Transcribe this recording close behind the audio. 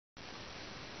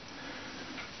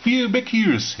Yeah, back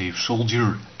here, Safe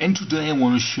Soldier, and today I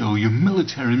want to show you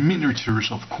military miniatures,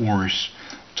 of course.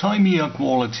 Tamiya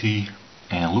quality,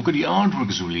 and look at the artwork,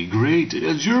 it's really great.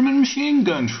 German machine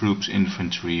gun troops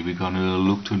infantry we're gonna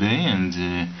look today,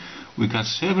 and we got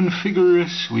 7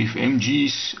 figures with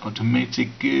MGs, automatic,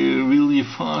 really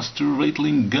fast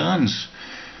rattling guns.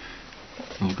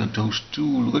 Look at those two,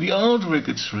 look at the artwork,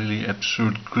 it's really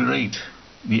absurd great.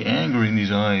 The anger in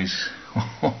his eyes,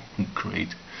 great.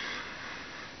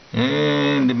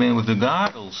 And the man with the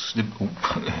goggles, the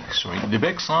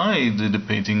back side, the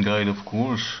painting guide, of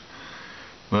course.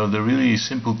 Well, they're really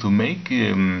simple to make,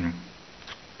 and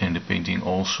the painting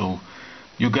also.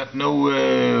 You got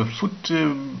no foot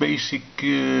basic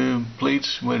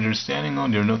plates where they're standing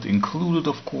on. They're not included,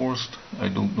 of course. I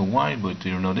don't know why, but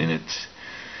they're not in it.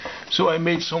 So I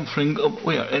made something up.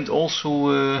 Oh yeah, and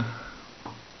also,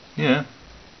 yeah,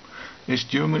 it's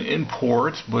German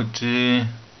import, but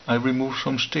I removed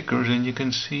some stickers, and you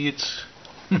can see it's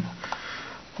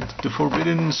the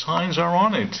forbidden signs are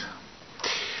on it.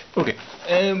 Okay,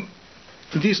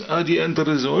 these are the end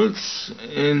results,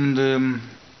 and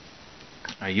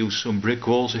I used some brick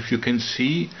walls, if you can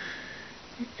see,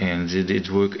 and it did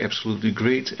work absolutely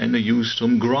great. And I used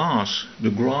some grass. The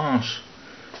grass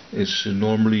is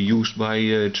normally used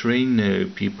by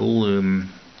train people,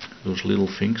 those little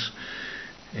things,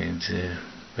 and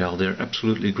well, they're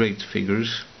absolutely great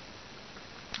figures.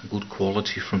 Good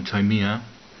quality from Tamiya.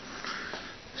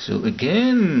 So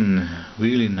again,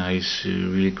 really nice,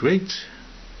 really great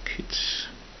kits.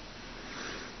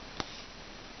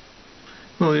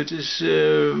 Well, it is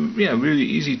yeah, really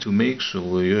easy to make,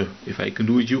 so if I can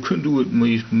do it, you can do it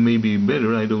maybe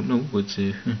better, I don't know, but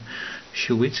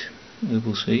show it, I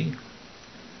will say.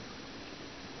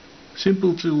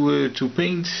 Simple to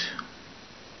paint,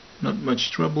 not much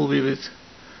trouble with it.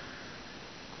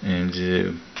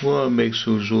 And well, it makes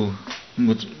so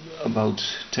about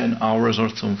 10 hours or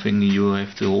something. You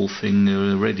have the whole thing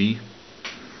ready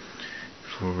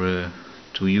for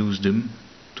to use them,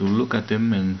 to look at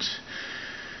them, and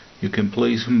you can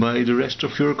place them by the rest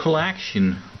of your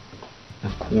collection,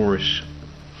 of course.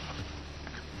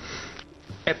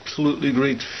 Absolutely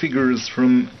great figures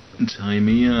from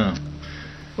Tamiya.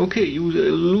 Okay, you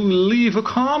leave a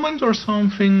comment or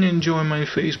something, and join my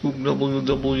Facebook,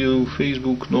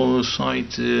 Facebook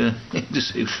site, the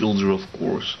Safe Soldier, of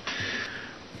course.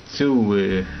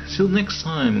 So, till next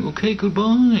time, okay,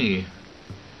 goodbye.